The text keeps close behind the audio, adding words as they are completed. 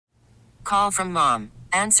Call from mom.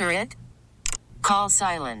 Answer it. Call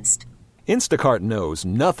silenced. Instacart knows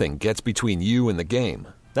nothing gets between you and the game.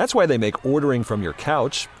 That's why they make ordering from your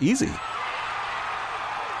couch easy.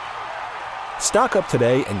 Stock up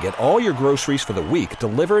today and get all your groceries for the week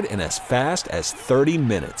delivered in as fast as 30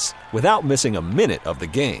 minutes without missing a minute of the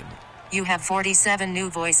game. You have 47 new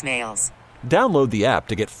voicemails. Download the app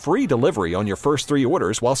to get free delivery on your first 3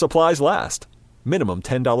 orders while supplies last. Minimum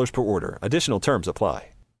 $10 per order. Additional terms apply.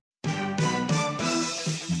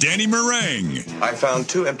 Danny Meringue. I found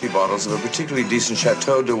 2 empty bottles of a particularly decent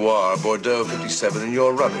Chateau Noir Bordeaux 57 in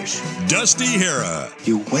your rubbish. Dusty Hera.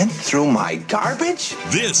 You went through my garbage?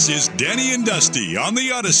 This is Danny and Dusty on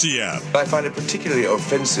the Odyssey app. I find it particularly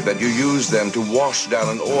offensive that you use them to wash down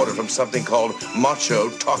an order from something called Macho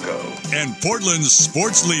Taco. And Portland's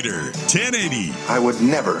sports leader, 1080. I would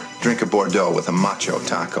never drink a Bordeaux with a Macho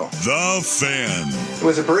Taco. The Fan. It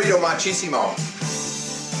was a burrito machissimo.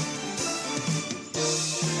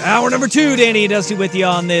 Hour number 2, Danny and Dusty with you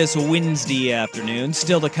on this Wednesday afternoon.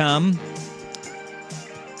 Still to come.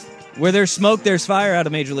 Where there's smoke, there's fire out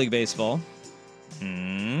of Major League Baseball.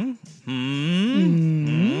 There's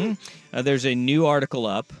a new article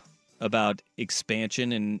up about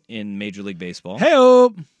expansion in Major League Baseball.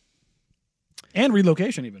 Hey-o! And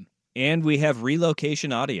relocation even. And we have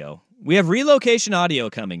relocation audio. We have relocation audio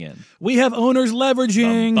coming in. We have owners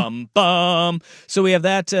leveraging. Bum, bum, bum. So we have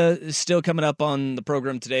that still coming up on the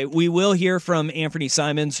program today. We will hear from Anthony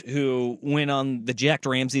Simons, who went on the Jack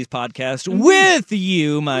Ramsey's podcast with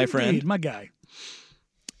you, my friend. My guy.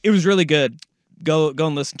 It was really good. Go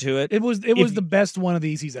and listen to it. It was the best one of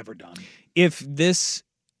these he's ever done. If this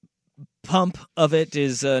pump of it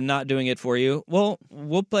is not doing it for you, well,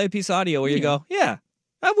 we'll play a piece of audio where you go, yeah,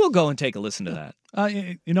 I will go and take a listen to that.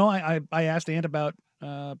 I asked Ant about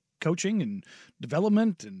coaching and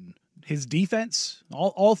development and his defense,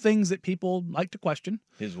 all things that people like to question.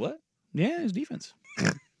 His what? Yeah, his defense.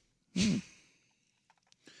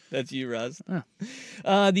 That's you, Russ. Yeah.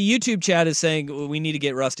 The YouTube chat is saying we need to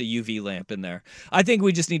get Russ a UV lamp in there. I think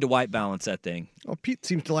we just need to white balance that thing. Well, Pete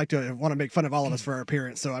seems to want to make fun of all of us for our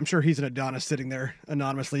appearance, so I'm sure he's an Adonis sitting there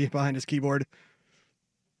anonymously behind his keyboard.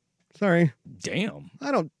 Sorry. Damn.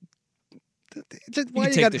 I don't... Why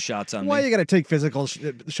you take the shots on me? Why you got to take physical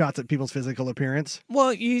shots at people's physical appearance? Well,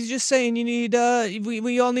 he's just saying you need.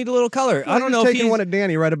 We all need a little color. Well, I don't know. Taking one at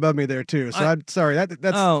Danny right above me there too. So I'm sorry. That's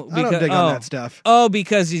I don't dig on that stuff. Oh,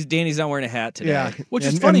 because Danny's not wearing a hat today. Yeah, which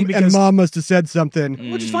is funny because Mom must have said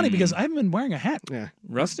something. Which is funny because I haven't been wearing a hat. Yeah,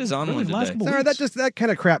 Rust is on one today. Sorry, that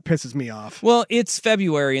kind of crap pisses me off. Well, it's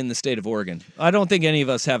February in the state of Oregon. I don't think any of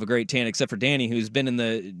us have a great tan except for Danny, who's been in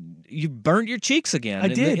the. You burnt your cheeks again. I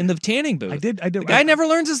did in the tanning booth. I did. The guy never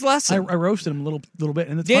learns his lesson. I roasted him a little bit,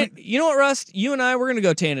 and it's Dan, funny. You know what, Rust? You and I, we're going to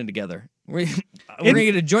go tanning together. We're going to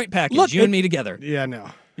get a joint package, you and me together. Yeah, no.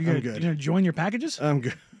 I'm good. You're going to join your packages? I'm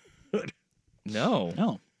good. No.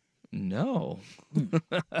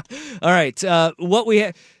 All right. What we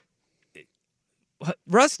have...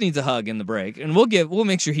 Russ needs a hug in the break, and we'll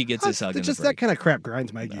make sure he gets his hug in the break. Just that kind of crap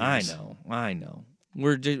grinds my gears. I know.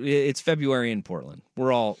 It's February in Portland.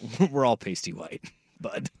 We're all pasty white,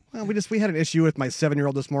 bud. Well, we had an issue with my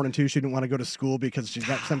 7-year-old this morning too. She didn't want to go to school because she's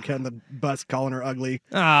got some kid on the bus calling her ugly.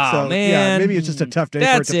 Oh, so, man. Yeah, maybe it's just a tough day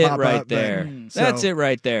for it to pop right up. There. But, That's it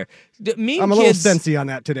right there. I'm a little sensy on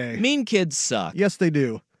that today. Mean kids suck. Yes, they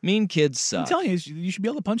do. Mean kids suck. I'm telling you, you should be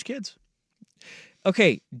able to punch kids.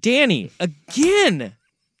 Okay, Danny, again.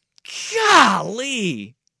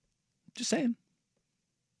 Golly. Just saying.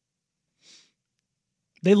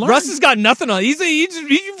 They learn. Russ has got nothing on. He's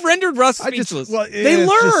rendered Russ speechless. They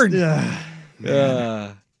learn.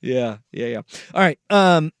 Yeah. All right.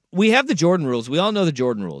 We have the Jordan rules. We all know the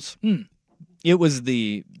Jordan rules. It was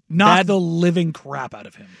the living crap out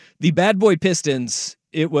of him. The bad boy Pistons.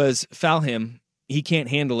 It was foul him. He can't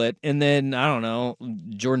handle it. And then, I don't know,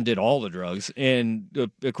 Jordan did all the drugs. And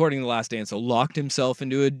according to The Last Dance, locked himself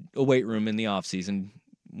into a weight room in the offseason.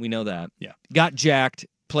 We know that. Yeah. Got jacked,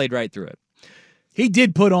 played right through it. He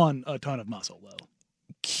did put on a ton of muscle, though.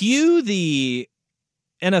 Cue the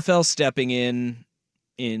NFL stepping in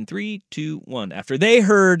 3, 2, 1. After they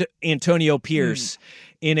heard Antonio Pierce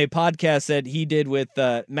in a podcast that he did with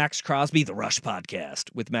Max Crosby, the Rush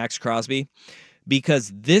podcast with Max Crosby,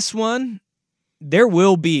 because this one, there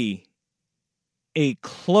will be a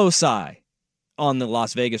close eye on the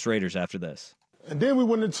Las Vegas Raiders after this. And then we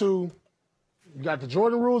went into... You got the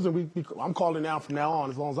Jordan rules, and I'm calling now from now on,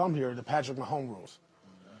 as long as I'm here, the Patrick Mahomes rules.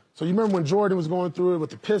 So you remember when Jordan was going through it with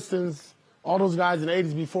the Pistons, all those guys in the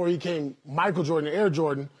 80s before he came Michael Jordan, Air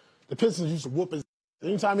Jordan, the Pistons used to whoop his.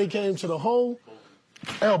 Anytime he came to the hole,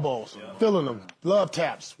 elbows, feeling them, love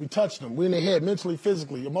taps. We touch them. We in the head, mentally,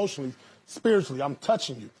 physically, emotionally, spiritually. I'm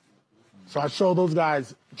touching you. So I show those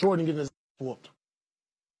guys Jordan getting his whooped.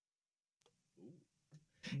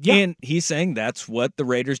 Yeah. And he's saying that's what the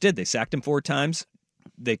Raiders did. They sacked him 4 times.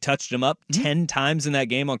 They touched him up 10 times in that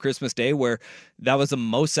game on Christmas Day, where that was the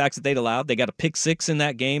most sacks that they'd allowed. They got a pick 6 in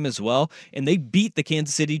that game as well. And they beat the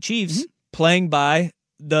Kansas City Chiefs playing by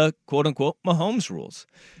the quote-unquote Mahomes rules.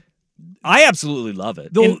 I absolutely love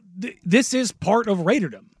it. Though this is part of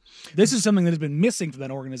Raiderdom. This is something that has been missing from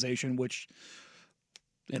that organization, which,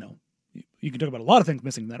 you can talk about a lot of things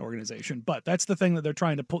missing from that organization, but that's the thing that they're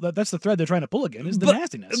trying to pull. That's the thread they're trying to pull again, is the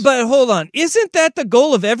nastiness. But hold on. Isn't that the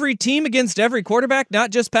goal of every team against every quarterback, not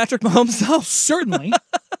just Patrick Mahomes, though? Certainly.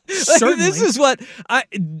 Certainly. This is what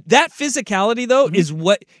that physicality, though, is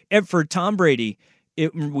what, for Tom Brady,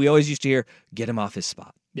 we always used to hear, get him off his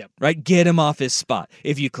spot. Yep. Right? Get him off his spot.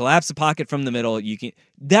 If you collapse the pocket from the middle, you can.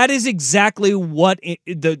 That is exactly what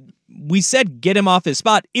we said, get him off his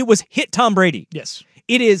spot. It was hit Tom Brady. Yes.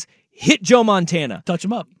 It is hit Joe Montana. Touch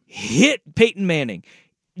him up. Hit Peyton Manning.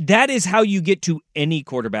 That is how you get to any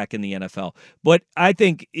quarterback in the NFL. What I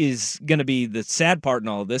think is going to be the sad part in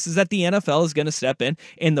all of this is that the NFL is going to step in,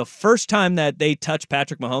 and the first time that they touch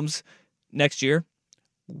Patrick Mahomes next year,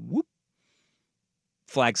 whoop,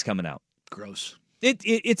 flag's coming out. Gross.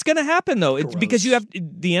 It's going to happen, though. It's because the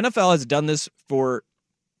NFL has done this for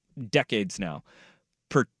decades now.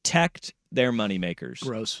 Protect their moneymakers.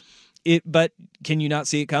 Gross. But can you not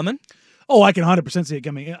see it coming? Oh, I can 100% see it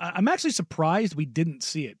coming. I'm actually surprised we didn't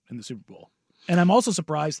see it in the Super Bowl. And I'm also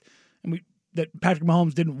surprised that Patrick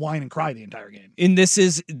Mahomes didn't whine and cry the entire game. And this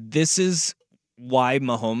is why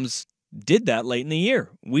Mahomes did that late in the year.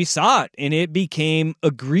 We saw it, and it became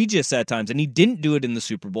egregious at times, and he didn't do it in the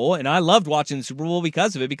Super Bowl, and I loved watching the Super Bowl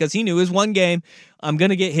because of it, because he knew his one game, I'm going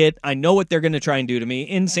to get hit, I know what they're going to try and do to me,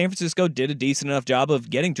 and San Francisco did a decent enough job of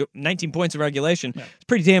getting to 19 points of regulation. Yeah. It's a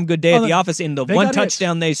pretty damn good day at the office, and the one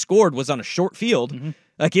touchdown they scored was on a short field. Mm-hmm.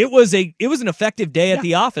 Like, it was an effective day at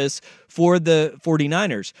the office for the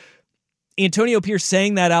 49ers. Antonio Pierce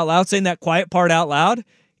saying that out loud, saying that quiet part out loud,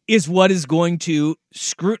 is what is going to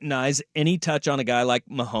scrutinize any touch on a guy like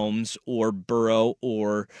Mahomes or Burrow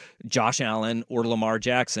or Josh Allen or Lamar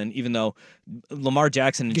Jackson, even though Lamar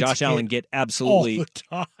Jackson and Josh Allen get absolutely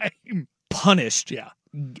all the time punished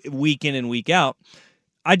week in and week out.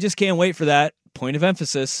 I just can't wait for that point of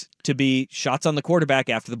emphasis to be shots on the quarterback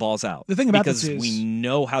after the ball's out. The thing about because this is we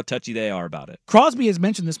know how touchy they are about it. Crosby has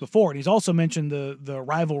mentioned this before, and he's also mentioned the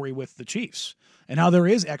rivalry with the Chiefs and how there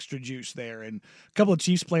is extra juice there. And a couple of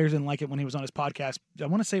Chiefs players didn't like it when he was on his podcast. I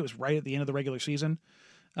want to say it was right at the end of the regular season.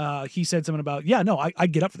 He said something about, I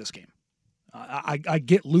get up for this game. I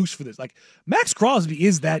get loose for this. Like, Max Crosby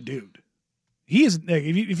is that dude. He is.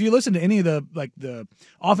 If you listen to any of the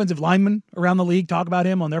offensive linemen around the league talk about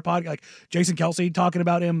him on their podcast, like Jason Kelsey talking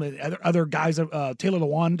about him, other guys, Taylor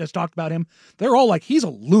Lewan has talked about him. They're all like, he's a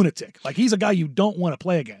lunatic. Like, he's a guy you don't want to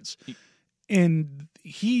play against. And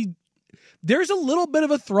there's a little bit of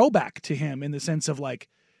a throwback to him in the sense of like,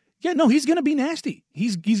 he's going to be nasty.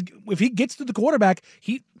 He's if he gets to the quarterback,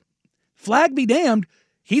 flag be damned.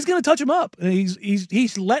 He's going to touch him up.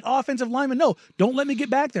 He's let offensive linemen know, don't let me get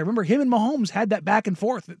back there. Remember, him and Mahomes had that back and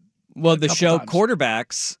forth. Well, the show times.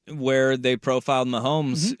 Quarterbacks, where they profiled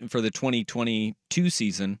Mahomes for the 2022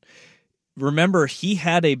 season, remember, he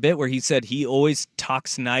had a bit where he said he always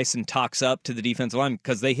talks nice and talks up to the defensive line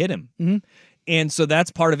because they hit him. Mm-hmm. And so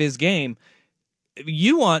that's part of his game.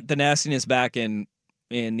 You want the nastiness back in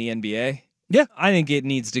the NBA? Yeah. I think it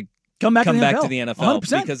needs to come back to the NFL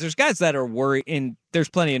 100%. Because there's guys that are worried, and there's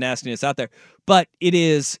plenty of nastiness out there. But it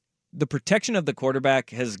is the protection of the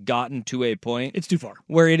quarterback has gotten to a point. It's too far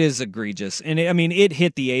where it is egregious, and it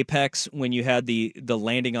hit the apex when you had the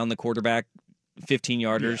landing on the quarterback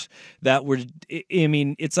 15-yarders that were.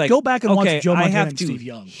 It's like, go back and watch Joe Montana I have and to Steve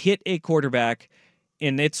Young hit a quarterback.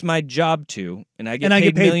 And it's my job to, and I get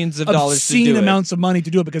paid millions of dollars to do it. Obscene amounts of money to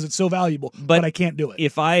do it because it's so valuable, but I can't do it.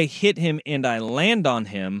 If I hit him and I land on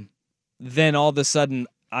him, then all of a sudden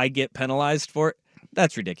I get penalized for it.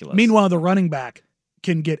 That's ridiculous. Meanwhile, the running back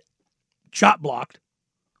can get chop blocked,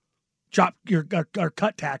 or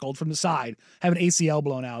cut tackled from the side, have an ACL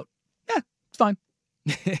blown out. Yeah, it's fine.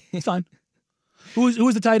 It's fine. Who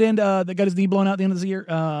was the tight end that got his knee blown out at the end of the year?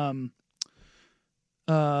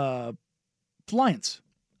 Lions.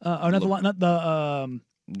 Not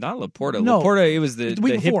Laporta. No. Laporta, it was the hip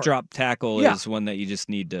before. Drop tackle is one that you just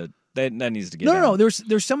need to that needs to get. No.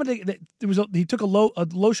 There's somebody that he took a low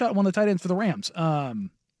shot at one of the tight ends for the Rams.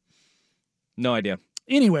 No idea.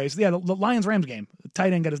 Anyways, the Lions Rams game, the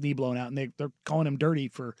tight end got his knee blown out, and they're calling him dirty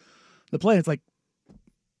for the play. It's like,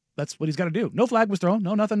 That's what he's got to do. No flag was thrown.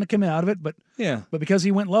 No nothing to come out of it. But because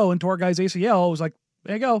he went low and tore a guy's ACL, it was like,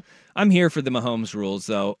 there you go. I'm here for the Mahomes rules,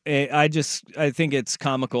 though. I think it's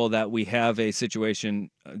comical that we have a situation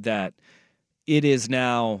that it is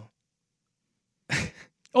now.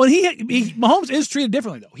 Oh, and Mahomes is treated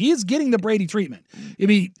differently, though. He is getting the Brady treatment. I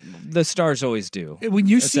mean, the stars always do. When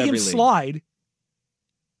you see him slide,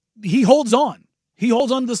 he holds on. He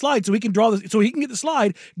holds on to the slide so he can so he can get the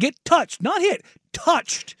slide, get touched, not hit,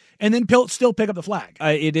 touched, and then still pick up the flag.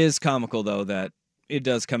 It is comical, though, that it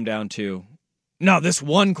does come down to, no, this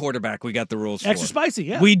one quarterback we got the rules extra for. Spicy,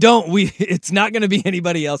 yeah. It's not going to be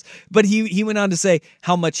anybody else. But he went on to say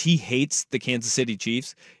how much he hates the Kansas City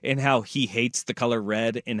Chiefs and how he hates the color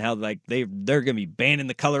red and how like they're going to be banning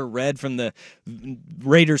the color red from the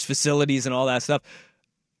Raiders facilities and all that stuff.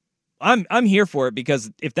 I'm here for it because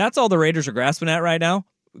if that's all the Raiders are grasping at right now,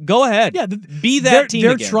 go ahead. Yeah, be that team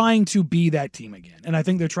they're again. They're trying to be that team again. And I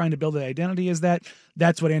think they're trying to build an identity as that.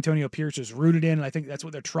 That's what Antonio Pierce is rooted in, and I think that's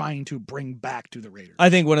what they're trying to bring back to the Raiders. I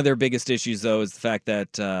think one of their biggest issues, though, is the fact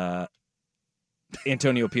that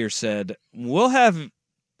Antonio Pierce said, we'll have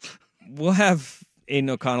Aiden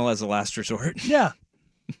O'Connell as a last resort. Yeah.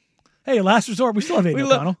 Hey, last resort, we still have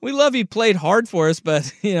Aiden O'Connell. We love he played hard for us,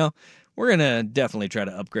 but, we're going to definitely try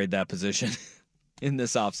to upgrade that position in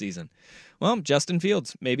this offseason. Well, Justin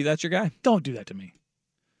Fields, maybe that's your guy. Don't do that to me.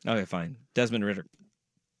 Okay, fine. Desmond Ridder.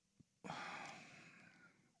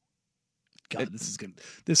 God,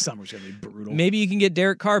 this summer's gonna be brutal. Maybe you can get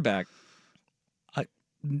Derek Carr back.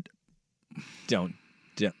 Don't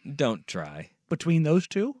try. Between those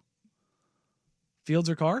two, Fields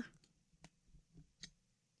or Carr?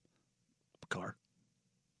 Carr.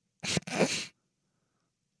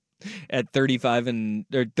 At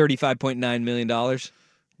 $35.9 million.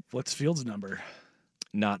 What's Fields' number?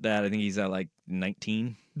 Not that. I think he's at like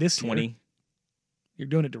 19. This 20. Year, you're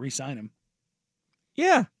doing it to re-sign him.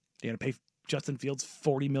 Yeah. You're gonna pay Justin Fields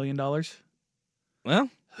 $40 million. Well,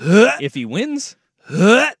 if he wins,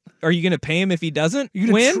 are you going to pay him if he doesn't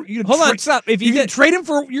win? Hold on, stop. If you're going to trade him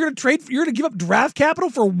you're going to give up draft capital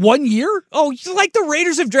for 1 year? Oh, like the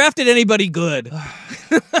Raiders have drafted anybody good.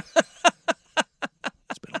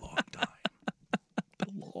 It's been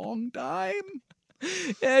a long time.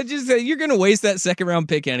 Yeah, just you're going to waste that second round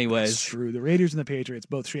pick anyways. That's true. The Raiders and the Patriots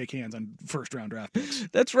both shake hands on first round draft picks.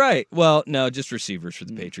 That's right. Well, no, just receivers for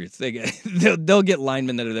the Patriots. They'll get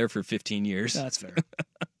linemen that are there for 15 years. That's fair.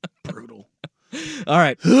 Brutal. All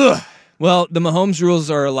right. Well, the Mahomes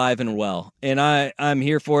rules are alive and well, and I'm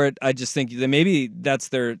here for it. I just think that maybe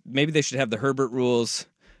they should have the Herbert rules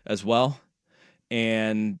as well,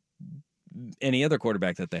 and any other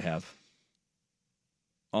quarterback that they have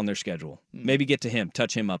on their schedule. Maybe get to him,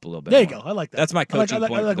 touch him up a little bit. There you more. go. I like that. That's my coaching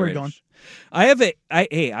point. I like where you're going. I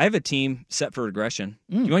have a team set for regression.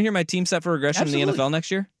 Do you want to hear my team set for regression in the NFL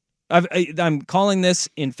next year? I'm calling this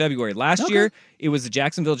in February. Last year, it was the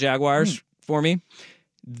Jacksonville Jaguars for me.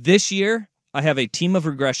 This year, I have a team of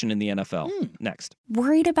regression in the NFL. Next.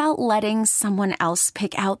 Worried about letting someone else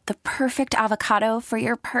pick out the perfect avocado for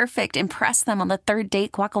your perfect impress them on the third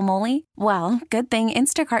date guacamole? Well, good thing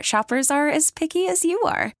Instacart shoppers are as picky as you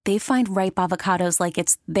are. They find ripe avocados like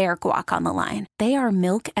it's their guac on the line. They are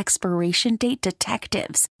milk expiration date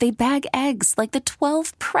detectives. They bag eggs like the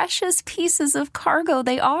 12 precious pieces of cargo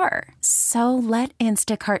they are. So let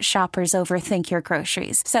Instacart shoppers overthink your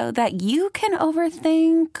groceries so that you can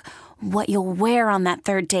overthink what you'll wear on that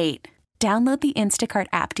third date. Download the Instacart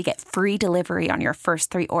app to get free delivery on your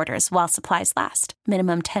first 3 orders while supplies last.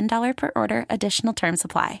 Minimum $10 per order. Additional terms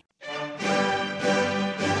apply.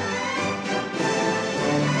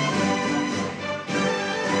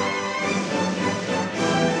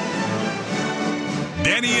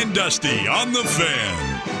 Danny and Dusty on the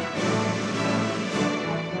Fan.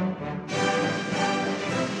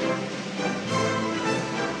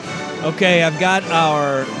 Okay, I've got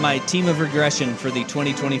my team of regression for the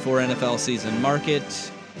 2024 NFL season. Mark it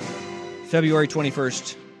February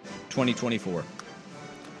 21st, 2024.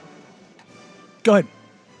 Go ahead.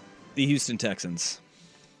 The Houston Texans.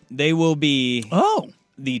 They will be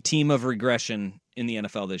the team of regression in the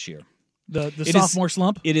NFL this year. The sophomore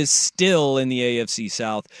slump? It is still in the AFC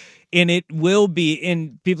South. And it will be,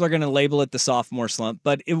 and people are going to label it the sophomore slump,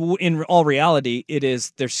 but in all reality,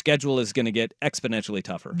 their schedule is going to get exponentially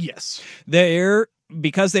tougher. Yes.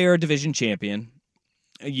 Because they are a division champion,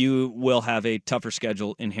 you will have a tougher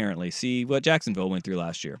schedule inherently. See what Jacksonville went through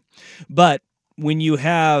last year. But when you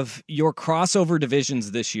have your crossover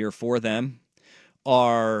divisions this year for them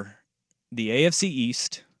are the AFC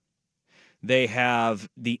East. They have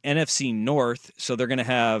the NFC North, so they're going to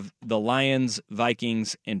have the Lions,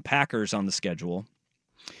 Vikings, and Packers on the schedule.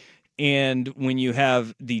 And when you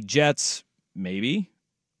have the Jets, maybe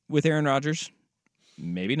with Aaron Rodgers,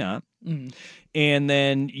 maybe not. And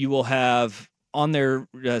then you will have on their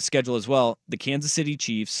schedule as well the Kansas City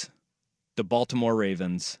Chiefs, the Baltimore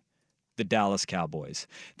Ravens, the Dallas Cowboys.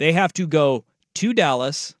 They have to go to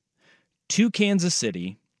Dallas, to Kansas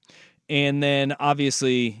City, and then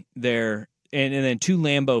obviously and then to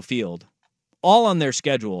Lambeau Field, all on their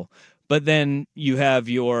schedule. But then you have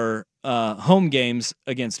your home games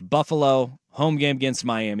against Buffalo, home game against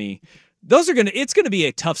Miami. It's gonna be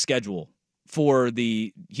a tough schedule for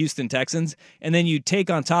the Houston Texans. And then you take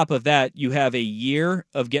on top of that, you have a year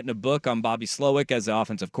of getting a book on Bobby Slowick as the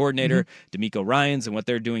offensive coordinator, DeMeco Ryans and what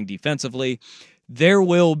they're doing defensively. There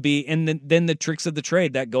will be, and then the tricks of the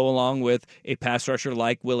trade that go along with a pass rusher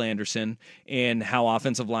like Will Anderson and how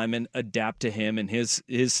offensive linemen adapt to him and his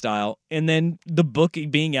style. And then the book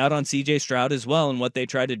being out on C.J. Stroud as well and what they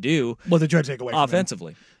try to do. What they try to take away from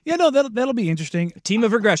offensively. Him. Yeah, no, that'll be interesting. Team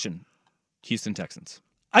of regression, Houston Texans.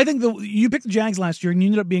 I think you picked the Jags last year and you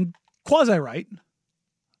ended up being quasi right.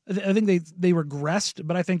 I think they regressed,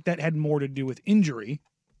 but I think that had more to do with injury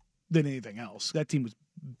than anything else. That team was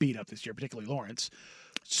beat up this year, particularly Lawrence.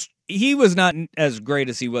 He was not as great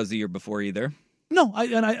as he was the year before either. No,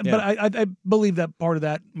 but I believe that part of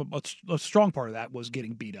that, a strong part of that, was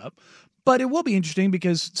getting beat up. But it will be interesting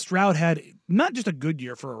because Stroud had not just a good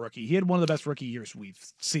year for a rookie; he had one of the best rookie years we've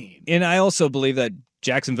seen. And I also believe that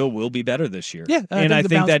Jacksonville will be better this year. Yeah, I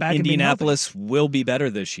think that Indianapolis will be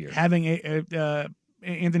better this year. Having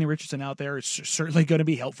Anthony Richardson out there is certainly going to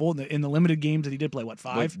be helpful in the limited games that he did play.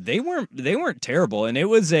 5? They weren't terrible, and it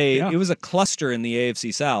was a cluster in the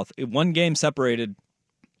AFC South. One game separated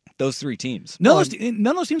those three teams. None of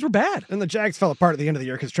those teams were bad. And the Jags fell apart at the end of the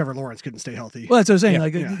year because Trevor Lawrence couldn't stay healthy. Well, that's what I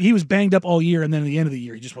was saying. He was banged up all year, and then at the end of the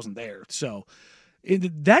year, he just wasn't there. So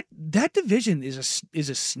that division is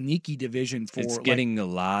a sneaky division for. It's getting a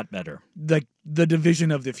lot better. The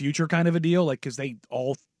division of the future kind of a deal, because they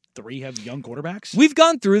all three have young quarterbacks. We've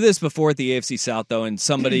gone through this before at the AFC South, though, and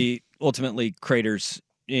somebody ultimately craters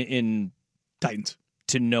in Titans.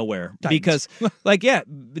 To nowhere. Titans. Because,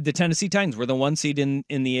 the Tennessee Titans were the 1 seed in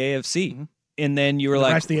the AFC. And then you were the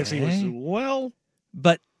like, rest of the AFC was, well.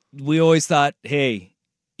 But we always thought, hey,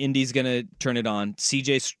 Indy's going to turn it on.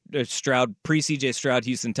 CJ Stroud, pre-CJ Stroud,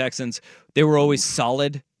 Houston Texans, they were always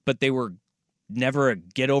solid, but they were never a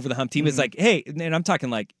get-over-the-hump team. It's like, hey, and I'm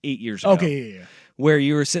talking 8 years ago. Okay, yeah. Where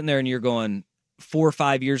you were sitting there and you're going 4 or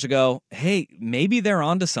 5 years ago, hey, maybe they're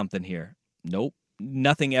onto something here. Nope.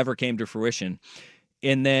 Nothing ever came to fruition.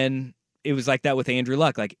 And then it was like that with Andrew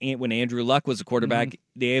Luck. Like when Andrew Luck was a quarterback,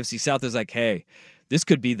 the AFC South is like, hey, this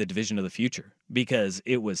could be the division of the future because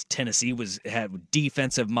it was Tennessee had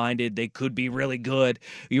defensive minded. They could be really good.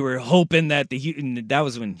 You were hoping that that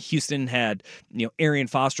was when Houston had Arian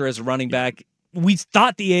Foster as a running back. We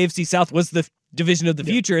thought the AFC South was the division of the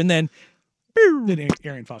future, and then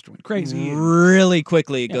Arian Foster went crazy. Really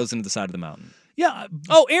quickly, it goes into the side of the mountain. Yeah.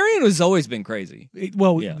 Oh, Arian has always been crazy.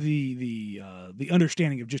 The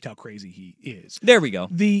understanding of just how crazy he is. There we go.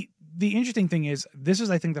 The interesting thing is, this is,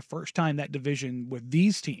 I think, the first time that division with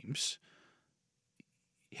these teams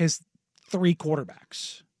has 3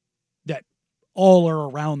 quarterbacks that all are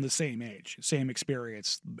around the same age, same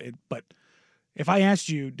experience. But if I asked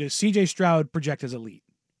you, does C.J. Stroud project as elite?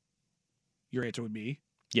 Your answer would be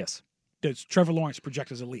yes. Does Trevor Lawrence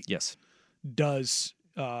project as elite? Yes. Does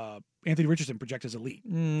Anthony Richardson project as elite?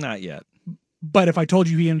 Not yet. But if I told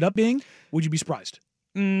you he ended up being, would you be surprised?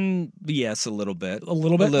 Yes, a little bit. A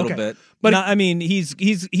little bit? A little bit. But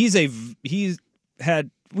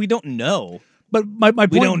we don't know. But my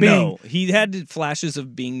point we don't being, know. He had flashes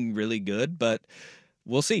of being really good, but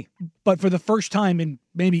we'll see. But for the first time in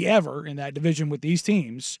maybe ever in that division with these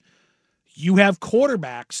teams, you have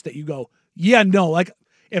quarterbacks that you go, yeah, no, like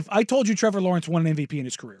if I told you Trevor Lawrence won an MVP in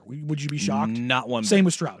his career, would you be shocked? Not one bit. Same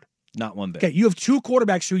with Stroud. Not one bit. Okay, you have 2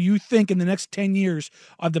 quarterbacks who you think in the next 10 years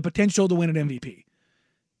have the potential to win an MVP.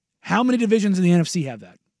 How many divisions in the NFC have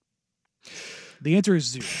that? The answer is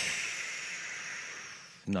 0.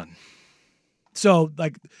 None. So,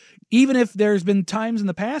 even if there's been times in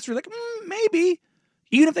the past where maybe,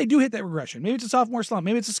 even if they do hit that regression, maybe it's a sophomore slump,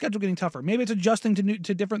 maybe it's a schedule getting tougher, maybe it's adjusting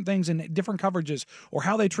to different things and different coverages, or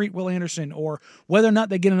how they treat Will Anderson, or whether or not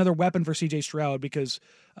they get another weapon for C.J. Stroud, because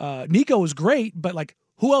Nico was great, but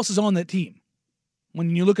who else is on that team?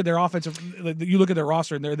 When you look at their you look at their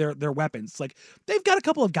roster and their weapons, they've got a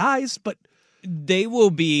couple of guys, but they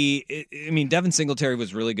will be. I mean, Devin Singletary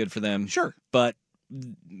was really good for them, sure, but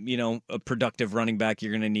a productive running back,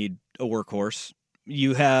 you're going to need a workhorse.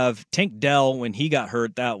 You have Tank Dell when he got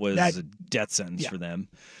hurt, that was a death sentence for them.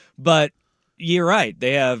 But You're right.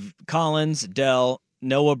 They have Collins, Dell,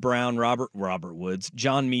 Noah Brown, Robert Woods,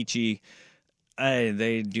 John Michie.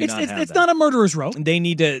 They do not have It's that. not a murderer's row. They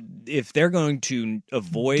need to, if they're going to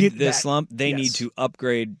avoid this slump, they need to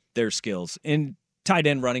upgrade their skills. And tight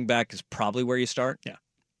end running back is probably where you start. Yeah.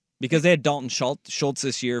 Because they had Dalton Schultz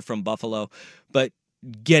this year from Buffalo. But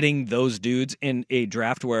getting those dudes in a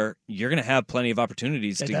draft where you're going to have plenty of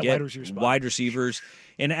opportunities to get wide receivers.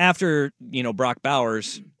 And after, Brock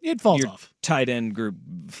Bowers, it falls your off. Tight end group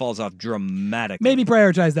falls off dramatically. Maybe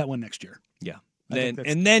prioritize that one next year. Yeah.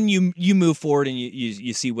 Then you move forward and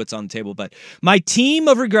you see what's on the table. But my team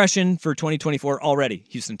of regression for 2024 already,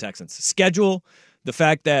 Houston Texans. Schedule, the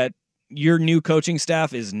fact that your new coaching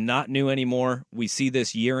staff is not new anymore. We see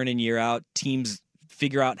this year in and year out. Teams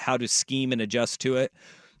figure out how to scheme and adjust to it.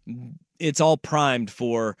 It's all primed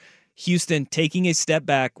for Houston taking a step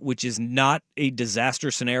back, which is not a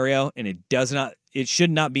disaster scenario, and it should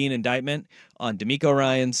not be an indictment on DeMeco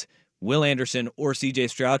Ryans, Will Anderson, or C.J.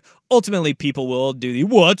 Stroud. Ultimately, people will do the,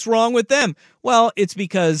 what's wrong with them? Well, it's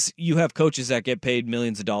because you have coaches that get paid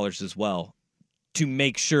millions of dollars as well to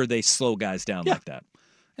make sure they slow guys down like that.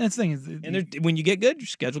 And that's the thing is, when you get good, your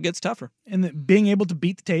schedule gets tougher. And being able to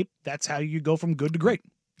beat the tape, that's how you go from good to great.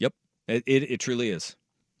 Yep, it truly is.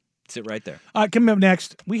 Sit right there. Coming up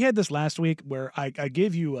next, we had this last week where I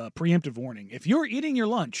gave you a preemptive warning. If you're eating your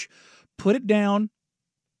lunch, put it down.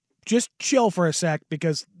 Just chill for a sec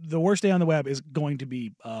because the worst day on the web is going to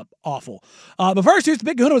be awful. But first, here's the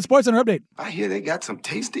Big Kahuna with Sports Center Update. I hear they got some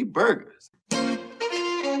tasty burgers.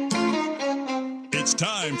 It's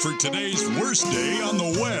time for today's worst day on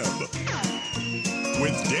the web.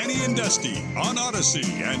 With Danny and Dusty on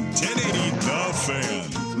Odyssey and 1080 The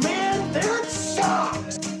Fan. Man, that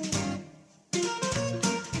sucks.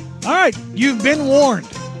 All right, you've been warned.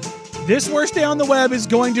 This worst day on the web is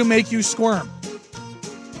going to make you squirm.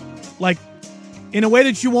 Like, in a way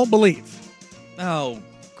that you won't believe. Oh,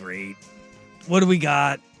 great. What do we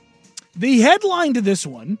got? The headline to this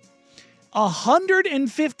one,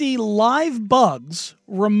 150 live bugs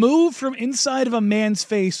removed from inside of a man's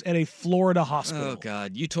face at a Florida hospital. Oh,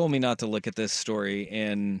 God. You told me not to look at this story,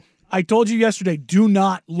 and I told you yesterday, do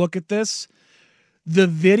not look at this. The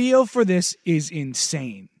video for this is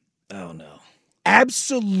insane. Oh, no.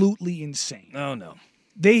 Absolutely insane. Oh, no.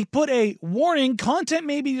 They put a warning, content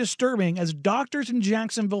may be disturbing, as doctors in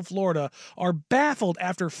Jacksonville, Florida are baffled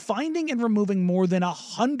after finding and removing more than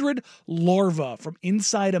 100 larvae from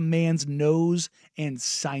inside a man's nose and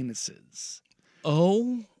sinuses.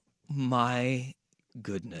 Oh, my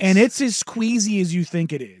goodness. And it's as squeezy as you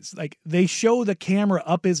think it is. Like, they show the camera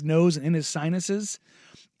up his nose and in his sinuses,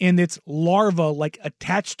 and it's larvae, like,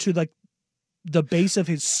 attached to, like, the base of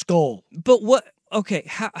his skull. But what... Okay,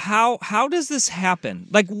 how does this happen?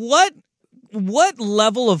 Like, what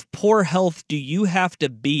level of poor health do you have to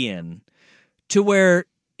be in to where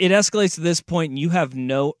it escalates to this point and you have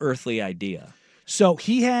no earthly idea? So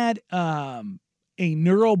he had a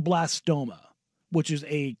neuroblastoma, which is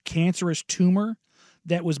a cancerous tumor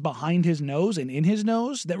that was behind his nose and in his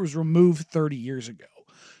nose that was removed 30 years ago.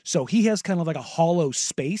 So he has kind of like a hollow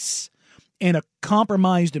space and a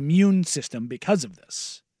compromised immune system because of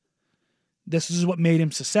this. This is what made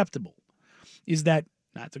him susceptible, is that,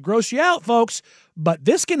 not to gross you out, folks, but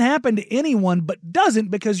this can happen to anyone, but doesn't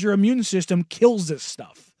because your immune system kills this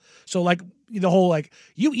stuff. So, like, the whole, like,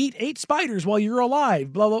 you eat 8 spiders while you're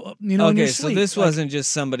alive, blah, blah, blah, in your sleep. So this wasn't just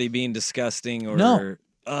somebody being disgusting or... No.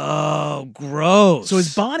 Oh, gross. So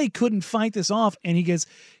his body couldn't fight this off, and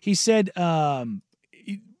he said...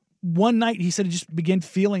 one night, he said it just began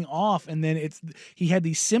feeling off, and then he had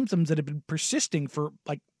these symptoms that have been persisting for,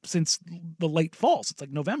 like, since the late fall. So it's like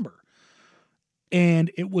November. And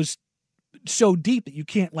it was so deep that you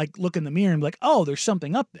can't, like, look in the mirror and be like, oh, there's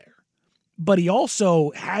something up there. But he also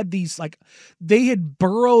had these, like, they had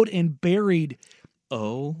burrowed and buried.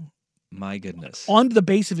 Oh, my goodness. Onto the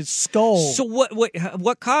base of his skull. So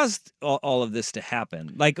what caused all of this to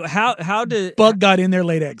happen? Like, how did... Bug got in there,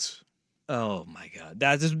 laid eggs. Oh my God,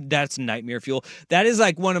 that's nightmare fuel. That is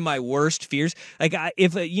like one of my worst fears. Like,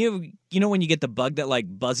 if you know when you get the bug that like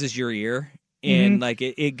buzzes your ear and like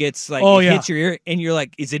it gets like hits your ear and you're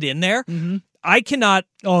like, is it in there? Mm-hmm. I cannot.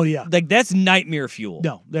 Oh yeah, like that's nightmare fuel.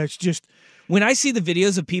 No, that's just when I see the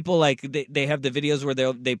videos of people like they have the videos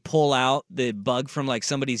where they pull out the bug from like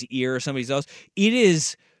somebody's ear or somebody's nose. It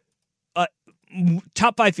is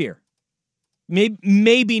top 5 fear.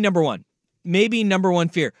 Maybe number 1. Maybe number 1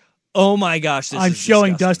 fear. Oh my gosh, I'm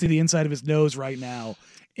showing disgusting. Dusty the inside of his nose right now.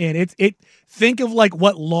 And it think of like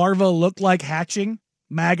what larvae look like hatching.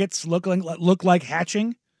 Maggots look like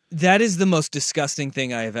hatching. That is the most disgusting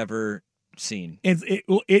thing I have ever seen. And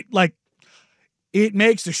it like It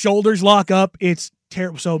makes the shoulders lock up. It's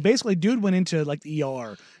terrible. So basically, dude went into like the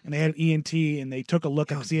ER and they had an ENT and they took a look.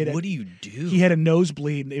 God, He had what do you do? He had a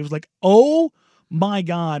nosebleed. And it was like, oh my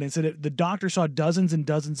God. And said the doctor saw dozens and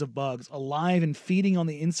dozens of bugs alive and feeding on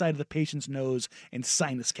the inside of the patient's nose and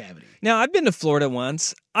sinus cavity. Now, I've been to Florida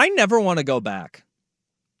once. I never want to go back.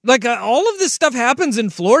 Like, all of this stuff happens in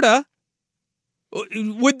Florida.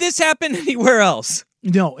 Would this happen anywhere else?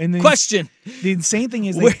 No. And then Question. The insane thing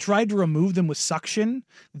is they tried to remove them with suction.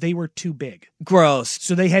 They were too big. Gross.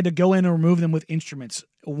 So they had to go in and remove them with instruments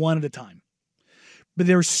one at a time. But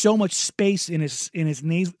there was so much space in his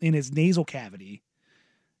nasal cavity,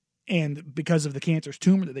 and because of the cancerous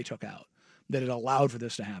tumor that they took out, that it allowed for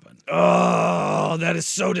this to happen. Oh, that is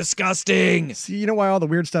so disgusting. See, you know why all the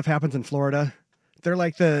weird stuff happens in Florida? They're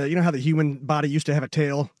like you know how the human body used to have a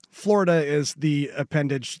tail? Florida is the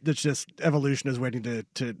appendage that's just evolution is waiting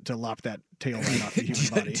to lop that tail right off the human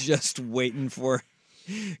body. Just waiting for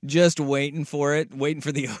it. Waiting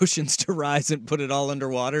for the oceans to rise and put it all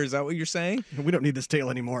underwater. Is that what you're saying? We don't need this tail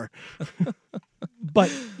anymore.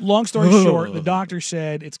 But long story short, the doctor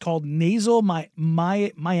said it's called nasal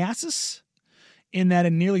myiasis, in that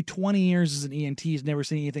in nearly 20 years as an ENT, he's never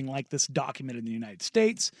seen anything like this documented in the United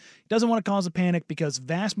States. He doesn't want to cause a panic because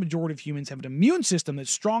vast majority of humans have an immune system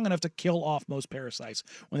that's strong enough to kill off most parasites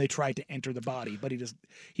when they try to enter the body. But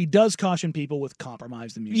he does caution people with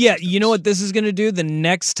compromised immune systems. Yeah, you know what this is going to do? The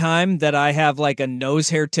next time that I have like a nose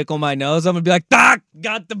hair tickle my nose, I'm going to be like,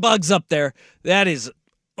 got the bugs up there. That is,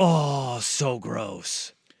 so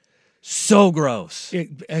gross. So gross.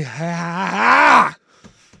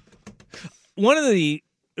 One of the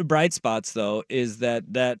bright spots, though, is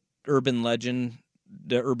that urban legend,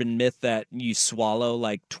 the urban myth that you swallow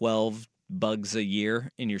like 12 bugs a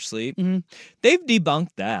year in your sleep. Mm-hmm. They've debunked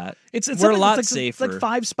that. We're a lot safer. It's like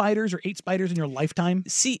 5 spiders or 8 spiders in your lifetime.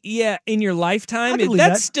 See, yeah, in your lifetime, that's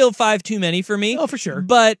that. Still 5 too many for me. Oh, for sure.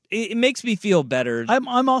 But it makes me feel better.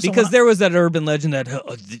 I'm also because there was that urban legend that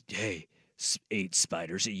 8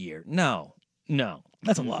 spiders a year. No,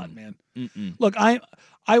 that's a lot, man. Mm-mm. Look,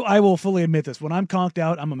 I will fully admit this. When I'm conked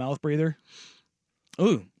out, I'm a mouth breather.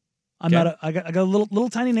 Ooh, I'm not. I got a little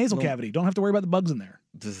tiny nasal cavity. Don't have to worry about the bugs in there.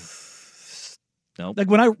 Nope. Like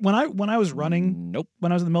when I was running, nope.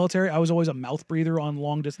 When I was in the military, I was always a mouth breather on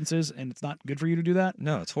long distances, and it's not good for you to do that.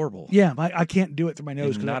 No, it's horrible. Yeah, I can't do it through my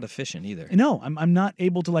nose. It's not efficient either. No, I'm not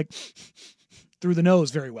able to like through the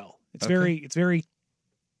nose very well. It's very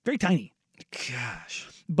very tiny. Gosh.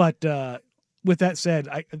 But with that said,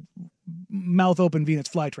 mouth open Venus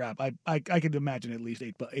flytrap. I could imagine at least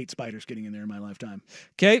 8 spiders getting in there in my lifetime.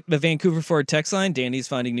 Okay, the Vancouver Ford text line. Danny's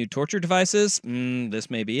finding new torture devices.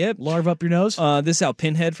 This may be it. Larva up your nose. This is how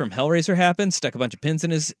Pinhead from Hellraiser happened. Stuck a bunch of pins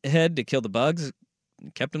in his head to kill the bugs.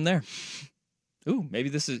 Kept him there. Ooh, maybe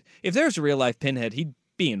this is... If there's a real life Pinhead, he'd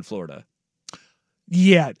be in Florida.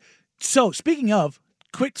 Yeah. So speaking of,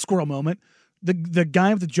 quick squirrel moment. The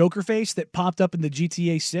guy with the Joker face that popped up in the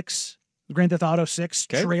GTA 6, Grand Theft Auto 6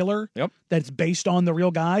 trailer, that's based on the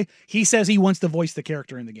real guy, he says he wants to voice the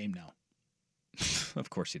character in the game now.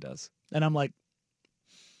 Of course he does. And I'm like,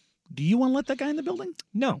 do you want to let that guy in the building?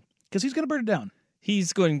 No. Because he's going to burn it down.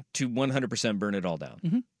 He's going to 100% burn it all down.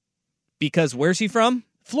 Mm-hmm. Because where's he from?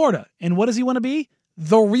 Florida. And what does he want to be?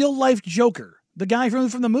 The real life Joker. The guy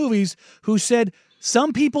from the movies who said,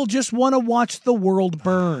 some people just want to watch the world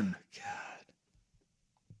burn.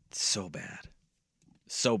 So bad.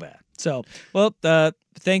 So bad. So, well,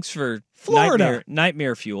 thanks for Florida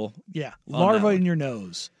nightmare fuel. Yeah, larva in your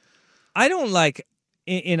nose. I don't like,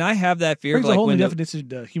 and I have that fear. Brings of like a whole when new definition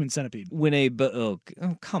to human centipede. When oh,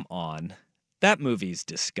 come on, that movie's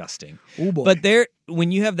disgusting. Oh boy! But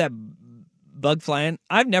when you have that bug flying,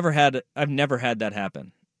 I've never had that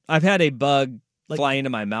happen. I've had a bug fly into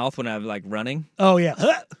my mouth when I'm like running. Oh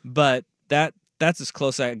yeah, but that's as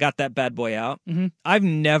close I got that bad boy out. Mm-hmm. I've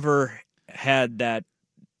never had that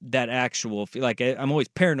actual feel. Like I'm always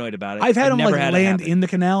paranoid about it. I've had them like land in the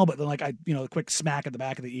canal, but then like a quick smack at the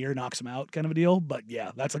back of the ear knocks them out, kind of a deal. But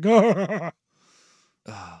yeah, that's like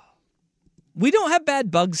we don't have bad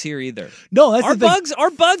bugs here either. No, that's our the bugs. Our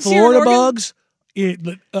bugs Florida here in Oregon, bugs,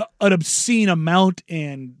 an obscene amount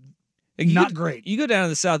and not great. You go down to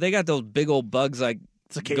the south, they got those big old bugs like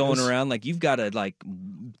cicadas going around. Like you've got to like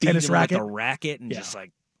tennis them racket with a racket and just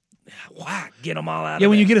like whack, get them all out. Yeah,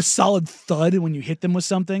 of when there. you get a solid thud when you hit them with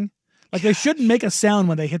something, like they shouldn't make a sound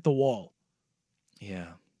when they hit the wall. Yeah,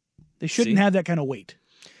 they shouldn't have that kind of weight.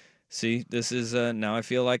 See, this is now I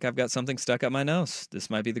feel like I've got something stuck up my nose. This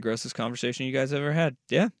might be the grossest conversation you guys ever had.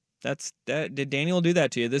 Yeah. Daniel will do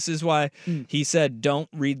that to you. This is why he said, don't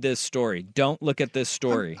read this story. Don't look at this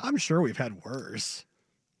story. I'm sure we've had worse.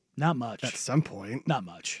 Not much. At some point. Not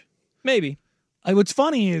much. Maybe. What's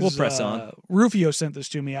funny is We'll press on. Rufio sent this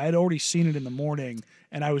to me. I had already seen it in the morning,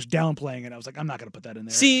 and I was downplaying it. I was like, I'm not going to put that in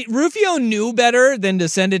there. See, Rufio knew better than to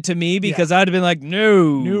send it to me because I'd have been like,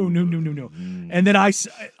 no. And then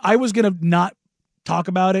I was going to not talk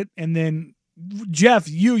about it, and then Jeff,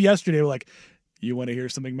 you yesterday were like, you want to hear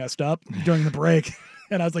something messed up during the break?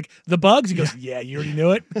 And I was like, the bugs? He goes, yeah, you already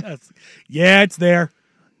knew it? Yeah, it's there.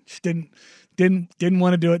 Just didn't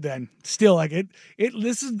want to do it then. Still, like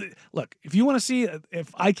look, if you want to see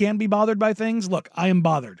if I can be bothered by things, look, I am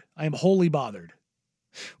bothered. I am wholly bothered.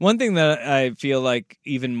 One thing that I feel like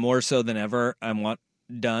even more so than ever I want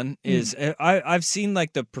done is I've seen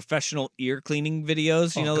like the professional ear cleaning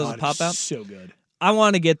videos, those pop out. So good. I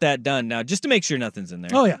want to get that done now just to make sure nothing's in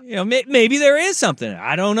there. Oh yeah. Maybe there is something.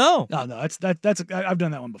 I don't know. No, that's I've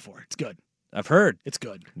done that one before. It's good. I've heard. It's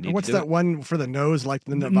good. What's that one for the nose, like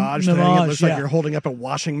the Navage thing? It looks like you're holding up a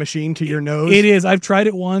washing machine to your nose. It is. I've tried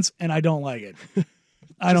it once, and I don't like it.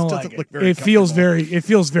 I don't like it. It feels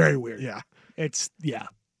very weird. Yeah. It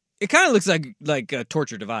kind of looks like a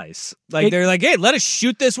torture device. They're like, hey, let us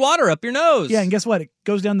shoot this water up your nose. Yeah, and guess what? It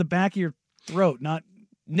goes down the back of your throat, not...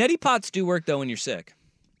 Neti pots do work, though, when you're sick.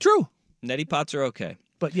 True. Neti pots are okay.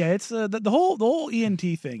 But yeah, it's the whole ENT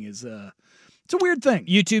thing is... It's a weird thing.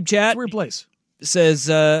 YouTube chat. It's a weird place. Says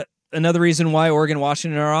another reason why Oregon and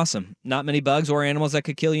Washington are awesome. Not many bugs or animals that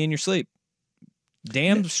could kill you in your sleep.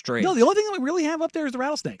 Damn straight. No, the only thing that we really have up there is the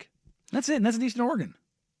rattlesnake. That's it. And that's in Eastern Oregon.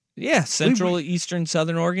 Yeah, Central, Eastern,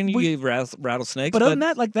 Southern Oregon, you get rattlesnakes. But other than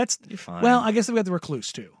that, you're fine. Well, I guess we have the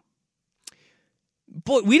recluse, too.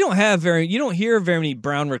 But we don't have you don't hear very many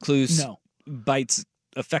brown recluse bites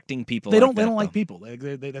affecting people. They don't like people.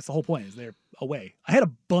 That's the whole point, is they're away. I had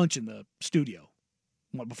a bunch in the studio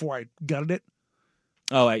before I gutted it.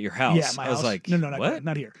 Oh, at your house? Yeah, my house. I was like, no, what?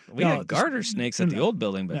 Not here. We had garter snakes at the old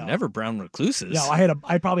building, but never brown recluses. No,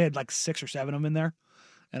 I probably had like 6 or 7 of them in there.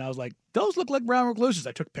 And I was like, those look like brown recluses.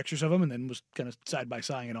 I took pictures of them and then was kind of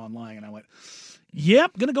side-by-siding it online. And I went,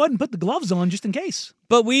 yep, going to go ahead and put the gloves on just in case.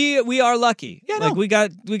 But we are lucky. Yeah, we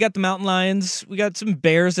got the mountain lions. We got some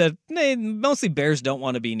bears that mostly bears don't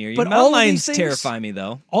want to be near you. But mountain lions terrify me,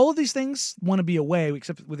 though. All of these things want to be away, with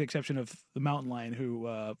the exception of the mountain lion, who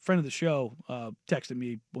friend of the show texted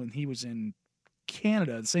me when he was in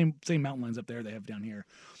Canada. The same mountain lions up there they have down here.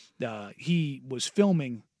 He was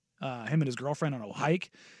filming him and his girlfriend on a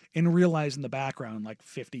hike, and realized in the background, like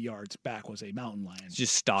 50 yards back, was a mountain lion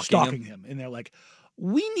just stalking him. And they're like,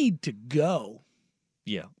 "We need to go."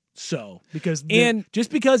 Yeah. So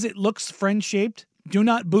just because it looks friend shaped, do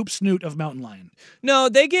not boop snoot of mountain lion. No,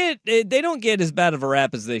 they don't get as bad of a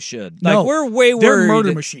rap as they should. No, we're way worried. They're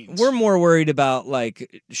murder machines. We're more worried about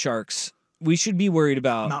like sharks. We should be worried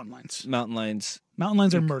about mountain lions. Mountain lions. Mountain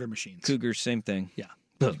lions are murder machines. Cougars, same thing. Yeah.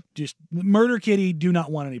 Just murder kitty, do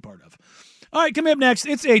not want any part of. All right, coming up next,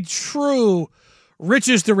 it's a true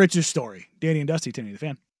riches to riches story. Danny and Dusty, 1080 The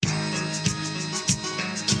Fan.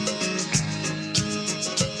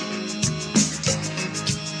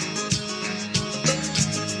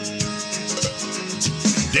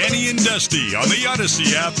 Danny and Dusty on the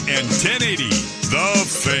Odyssey app and 1080 The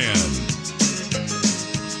Fan.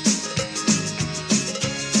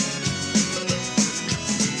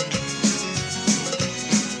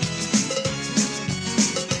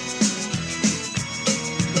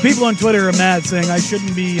 People on Twitter are mad, saying I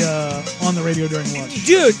shouldn't be on the radio during lunch.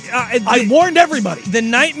 Dude, I warned everybody. The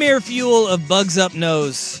nightmare fuel of bugs up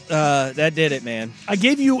nose, that did it, man. I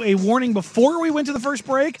gave you a warning before we went to the first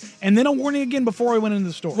break, and then a warning again before I went into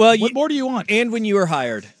the store. Well, what more do you want? And when you were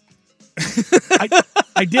hired.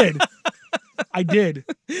 I did. I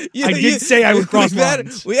did say I would cross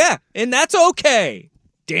lines. Well, yeah, and that's okay.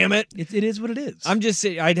 Damn it. It is what it is. I'm just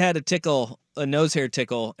saying, I'd had a nose hair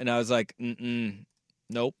tickle, and I was like,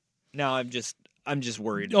 nope. Now I'm just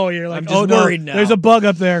worried. Oh, you're like, I'm just worried now. There's a bug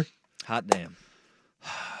up there. Hot damn.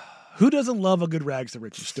 Who doesn't love a good rags to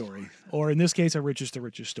riches story? Or in this case, a riches to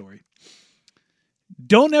riches story.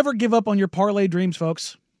 Don't ever give up on your parlay dreams,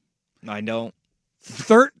 folks. I don't.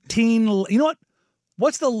 13. You know what?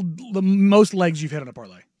 What's the most legs you've hit on a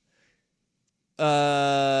parlay?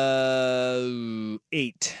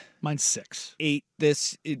 8. Mine's 6. 8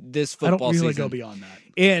 this football season. I don't really go beyond that.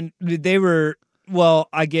 And they were, well,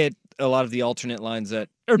 I get a lot of the alternate lines that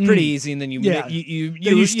are pretty easy, and then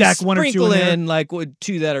you stack one or two in like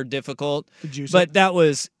 2 that are difficult. But it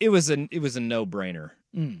was a no-brainer.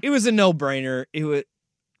 It was a no-brainer.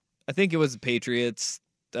 I think it was the Patriots.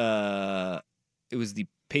 It was the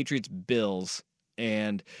Patriots Bills,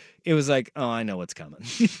 and it was like, oh, I know what's coming.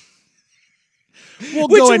 We'll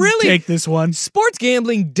Which go ahead really- and take this one. Sports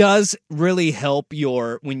gambling does really help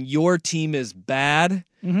when your team is bad,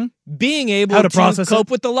 being able How to to process cope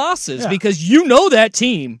it. with the losses Yeah. because you know that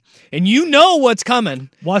team and you know what's coming.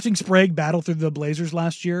 Watching Sprague battle through the Blazers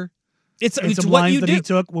last year, It's and some what lines you that do. he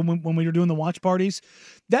took when we were doing the watch parties.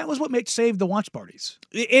 That was what saved the watch parties.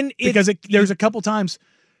 And Because there's a couple times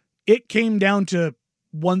it came down to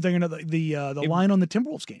one thing or another. The line on the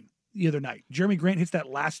Timberwolves game the other night, Jeremy Grant hits that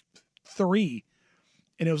last three,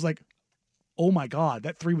 and it was like, oh my God,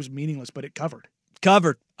 that three was meaningless, but it covered.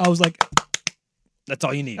 I was like, that's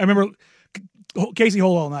all you need. I remember Casey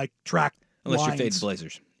Holwell and I tracked Unless lines, you're fade the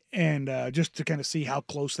Blazers. and just to kind of see how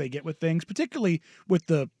close they get with things, particularly with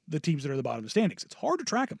the teams that are at the bottom of the standings. It's hard to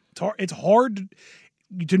track them. It's hard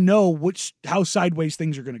to know how sideways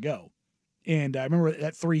things are going to go. And I remember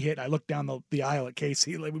that three hit. I looked down the aisle at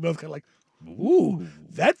Casey. Like, we both kind of like, ooh,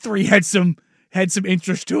 that three had some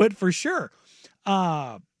interest to it for sure.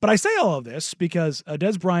 But I say all of this because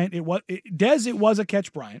Dez Bryant, it was a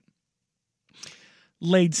catch Bryant,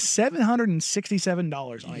 laid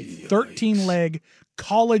 $767 on a 13-leg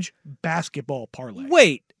college basketball parlay.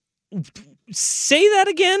 Wait, say that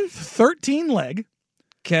again? 13-leg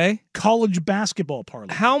Okay. college basketball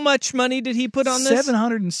parlay. How much money did he put on this?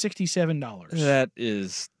 $767. That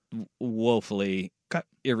is woefully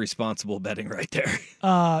irresponsible betting right there.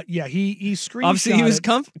 Yeah, he screenshot Obviously, he was it.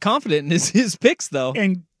 confident in his picks, though.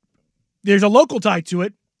 And there's a local tie to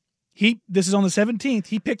it. This is on the 17th.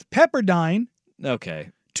 He picked Pepperdine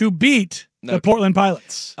Okay. to beat the Portland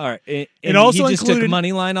Pilots. All right. And It also he just took included-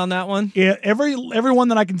 money line on that one? Yeah, everyone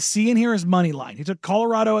that I can see in here is money line. He took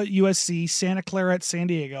Colorado at USC, Santa Clara at San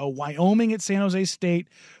Diego, Wyoming at San Jose State,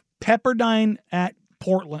 Pepperdine at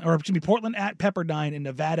Portland Portland at Pepperdine, and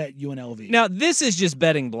Nevada at UNLV. Now, this is just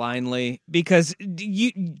betting blindly because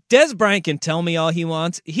Dez Bryant can tell me all he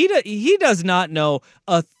wants. He does not know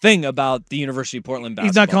a thing about the University of Portland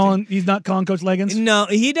basketball team. He's not calling Coach Leggins? No,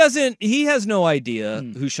 he doesn't. He has no idea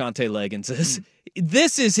who Shante Leggins is.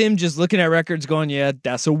 This is him just looking at records going, yeah,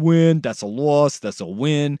 that's a win, that's a loss, that's a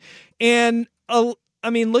win. And, I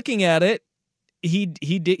mean, looking at it, he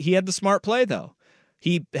had the smart play, though.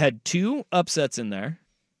 He had 2 upsets in there.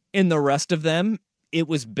 In the rest of them, it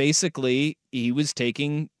was basically he was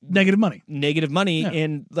taking Negative money. Yeah.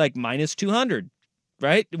 In like minus 200,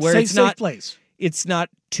 right? Where Safe it's not plays. It's not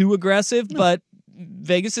too aggressive, but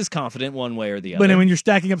Vegas is confident one way or the other. But when you're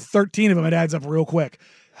stacking up 13 of them, it adds up real quick.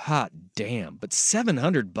 Hot damn! But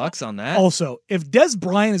 $700 on that. Also, if Dez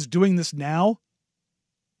Bryant is doing this now,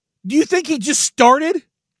 do you think he just started?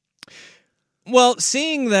 Well,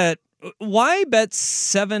 seeing that, why bet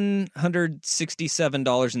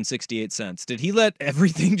 $767.68? Did he let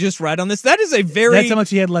everything just ride on this? That is a very. That's how much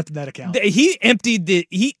he had left in that account. He emptied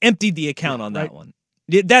the account on that one.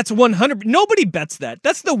 That's 100. Nobody bets that.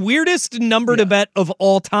 That's the weirdest number to bet of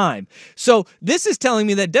all time. So this is telling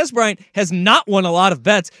me that Dez Bryant has not won a lot of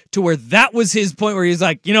bets to where that was his point where he's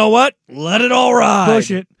like, you know what? Let it all ride.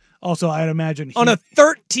 Push it. Also, I'd imagine on a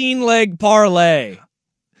 13-leg parlay.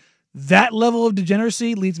 That level of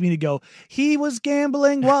degeneracy leads me to go, he was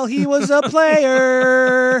gambling while he was a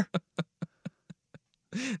player.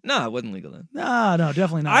 No, it wasn't legal then. No,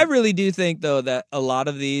 definitely not. I really do think, though, that a lot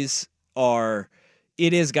of these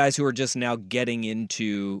it is guys who are just now getting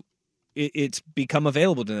into it's become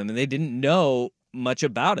available to them, and they didn't know much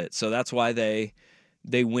about it. So that's why they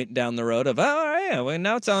went down the road of, well,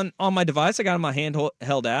 now it's on my device. I got it on my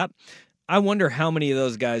handheld app. I wonder how many of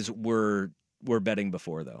those guys were betting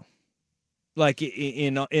before, though. Like,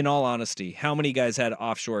 in all honesty, how many guys had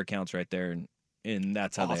offshore accounts right there, and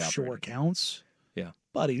that's how they operate? Offshore accounts? Yeah.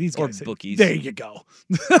 Buddy, these guys. Or bookies. There you go.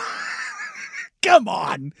 Come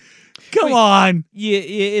on. Come on. Yeah,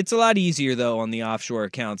 it's a lot easier, though, on the offshore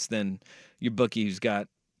accounts than your bookie who's got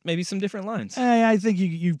maybe some different lines. I think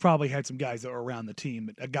you probably had some guys that were around the team,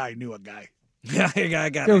 but a guy knew a guy. I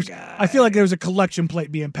got a guy. I feel like there was a collection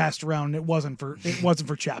plate being passed around, and it wasn't for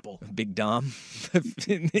Chapel. Big Dom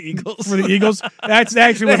in the Eagles. For the Eagles? That's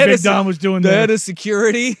actually what Big Dom was doing there. The head of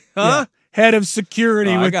security? Huh? Yeah. Head of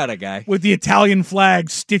security. I got a guy. With the Italian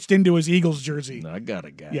flag stitched into his Eagles jersey. I got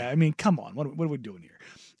a guy. Yeah, I mean, come on. What are we doing here?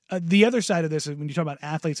 The other side of this is when you talk about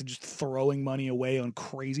athletes and just throwing money away on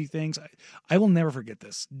crazy things, I will never forget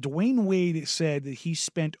this. Dwayne Wade said that he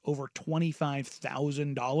spent over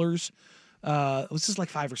 $25,000. This is like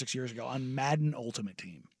 5 or 6 years ago on Madden Ultimate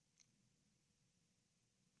Team.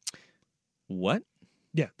 What?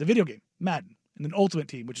 Yeah, the video game, Madden. And then Ultimate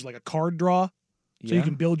Team, which is like a card draw. So you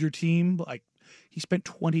can build your team. Like, he spent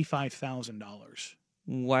 $25,000.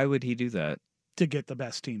 Why would he do that? To get the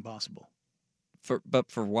best team possible.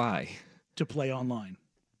 But for why? To play online.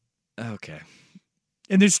 Okay.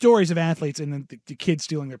 And there's stories of athletes and then the kids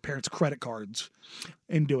stealing their parents' credit cards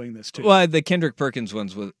and doing this too. Well, the Kendrick Perkins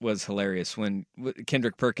ones was hilarious when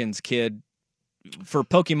Kendrick Perkins' kid for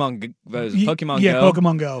Pokemon Go.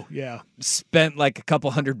 Pokemon Go. Yeah, spent like a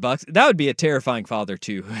couple $100. That would be a terrifying father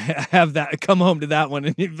to have that come home to that one.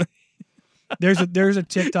 And there's a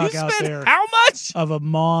TikTok out there. How much of a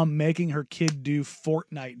mom making her kid do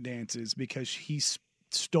Fortnite dances because he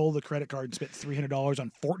stole the credit card and spent $300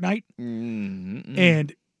 on Fortnite. Mm-hmm.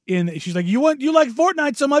 And she's like, you like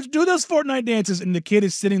Fortnite so much, do those Fortnite dances. And the kid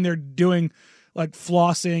is sitting there doing like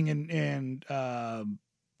flossing and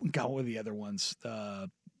God, what were the other ones?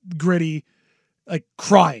 Gritty, like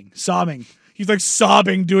crying, sobbing. He's like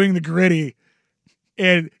sobbing doing the gritty.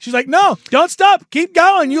 And she's like, no, don't stop. Keep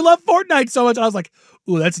going. You love Fortnite so much. I was like,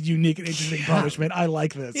 ooh, that's a unique and interesting punishment. I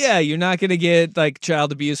like this. Yeah, you're not going to get like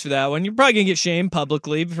child abuse for that one. You're probably going to get shamed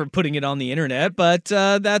publicly for putting it on the internet, but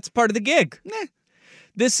that's part of the gig.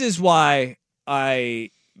 This is why my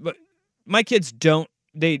kids don't,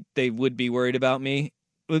 they would be worried about me.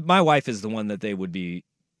 My wife is the one that they would be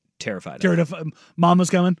terrified of. Mama's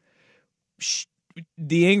coming?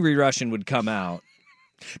 The angry Russian would come out.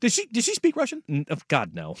 Does she speak Russian?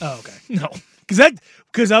 God, no. Oh, okay. No.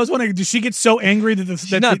 Because I was wondering, does she get so angry that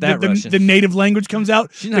the native language comes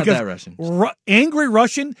out? She's not that Russian. Angry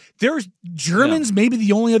Russian. There's German's maybe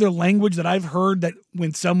the only other language that I've heard that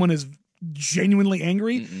when someone is genuinely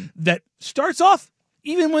angry that starts off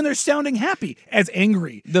even when they're sounding happy as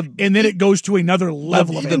angry, and then it goes to another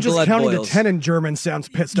level of even just counting to 10 in German sounds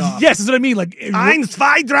pissed off. Yes, that's what I mean. Like 1, 2,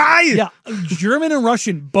 3. Yeah, German and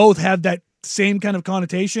Russian both have that same kind of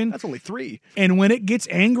connotation. That's only 3. And when it gets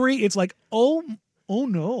angry, it's like, oh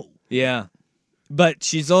no. Yeah. But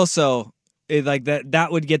she's also like that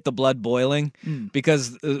would get the blood boiling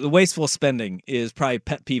because the wasteful spending is probably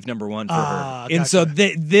pet peeve number 1 for her. And so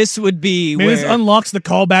this would be maybe where this unlocks the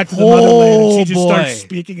callback to the motherland and she just starts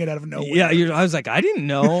speaking it out of nowhere. Yeah, I was like, I didn't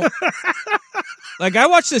know. Like I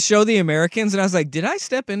watched the show The Americans and I was like, did I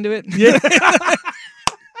step into it? Yeah.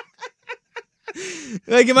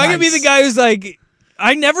 Like, am I going to be the guy who's like,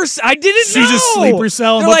 I didn't know. She's a sleeper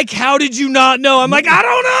cell. They're like, how did you not know? I'm like, I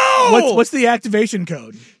don't know. What's the activation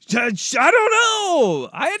code? I don't know.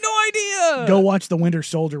 I had no idea. Go watch The Winter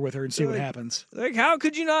Soldier with her and see what happens. Like, how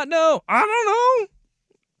could you not know? I don't know.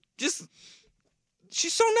 Just,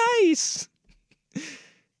 she's so nice.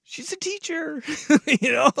 She's a teacher.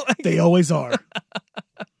 They always are.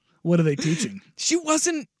 What are they teaching? She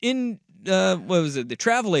wasn't in what was it? The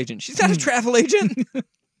travel agent. She's not a travel agent.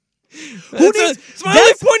 It's my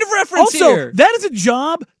only point of reference here. Also, that is a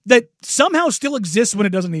job that somehow still exists when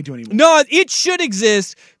it doesn't need to anymore. No, it should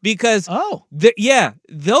exist because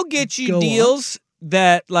they'll get you deals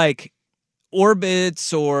that like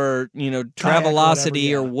Orbitz or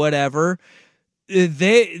Travelocity or whatever.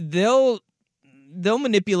 They'll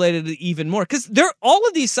manipulate it even more because all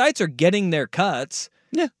of these sites are getting their cuts.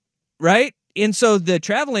 Yeah, right. And so the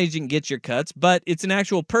travel agent gets your cuts, but it's an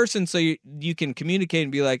actual person, so you can communicate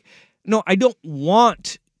and be like, no, I don't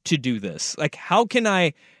want to do this. Like, how can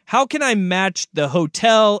I match the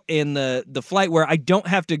hotel and the flight where I don't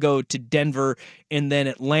have to go to Denver and then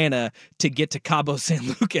Atlanta to get to Cabo San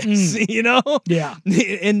Lucas, Yeah.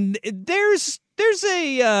 And there's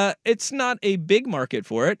it's not a big market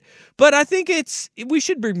for it, but I think we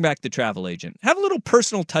should bring back the travel agent. Have a little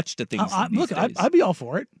personal touch to things. Look, I'd be all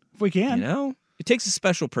for it. We can. It takes a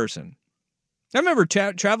special person. I remember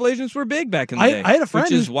travel agents were big back in the day. I had a friend,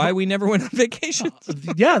 which is why we never went on vacations.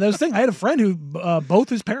 Yeah, that was the thing. I had a friend who both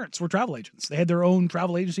his parents were travel agents. They had their own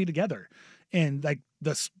travel agency together, and like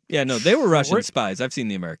they were Russian spies. I've seen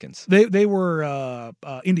The Americans. They were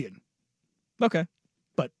Indian. Okay,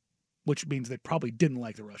 but which means they probably didn't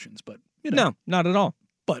like the Russians. But no, not at all.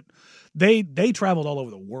 But they traveled all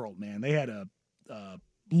over the world, man. They had a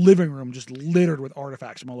living room just littered with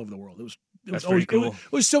artifacts from all over the world. It was always cool.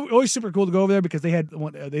 It was always super cool to go over there because they had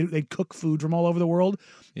they'd cook food from all over the world,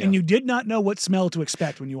 and you did not know what smell to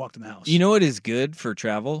expect when you walked in the house. You know what is good for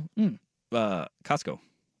travel? Costco.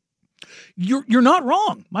 You're not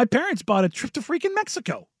wrong. My parents bought a trip to freaking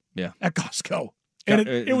Mexico. Yeah, at Costco, and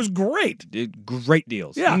it was great. Great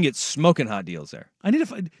deals. Yeah, you can get smoking hot deals there. I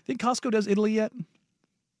think Costco does Italy yet?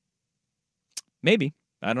 Maybe.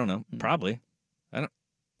 I don't know. Probably.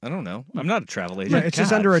 I don't know. I'm not a travel agent. Yeah, it's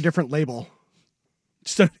just under a different label.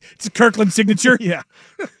 It's a Kirkland signature. Yeah.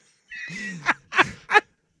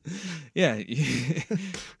 Yeah.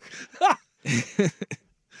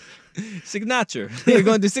 Signature. You're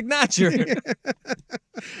going to signature.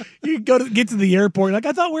 You get to the airport. Like,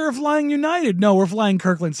 I thought we were flying United. No, we're flying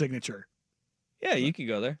Kirkland signature. Yeah, you could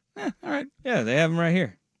go there. All right. Yeah, they have them right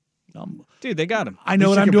here. Dude, they got him. I know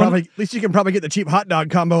what I'm doing. At least you can probably get the cheap hot dog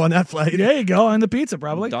combo on that flight. There you go, and the pizza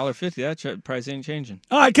probably. $1.50. That price ain't changing.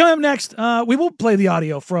 All right, coming up next, we will play the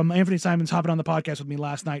audio from Anthony Simons hopping on the podcast with me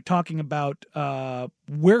last night, talking about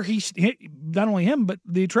where not only him, but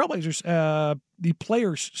the Trailblazers, the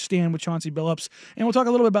players stand with Chauncey Billups. And we'll talk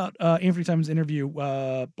a little bit about Anthony Simons' interview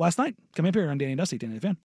last night. Coming up here on Danny and Dusty, Danny the Fan.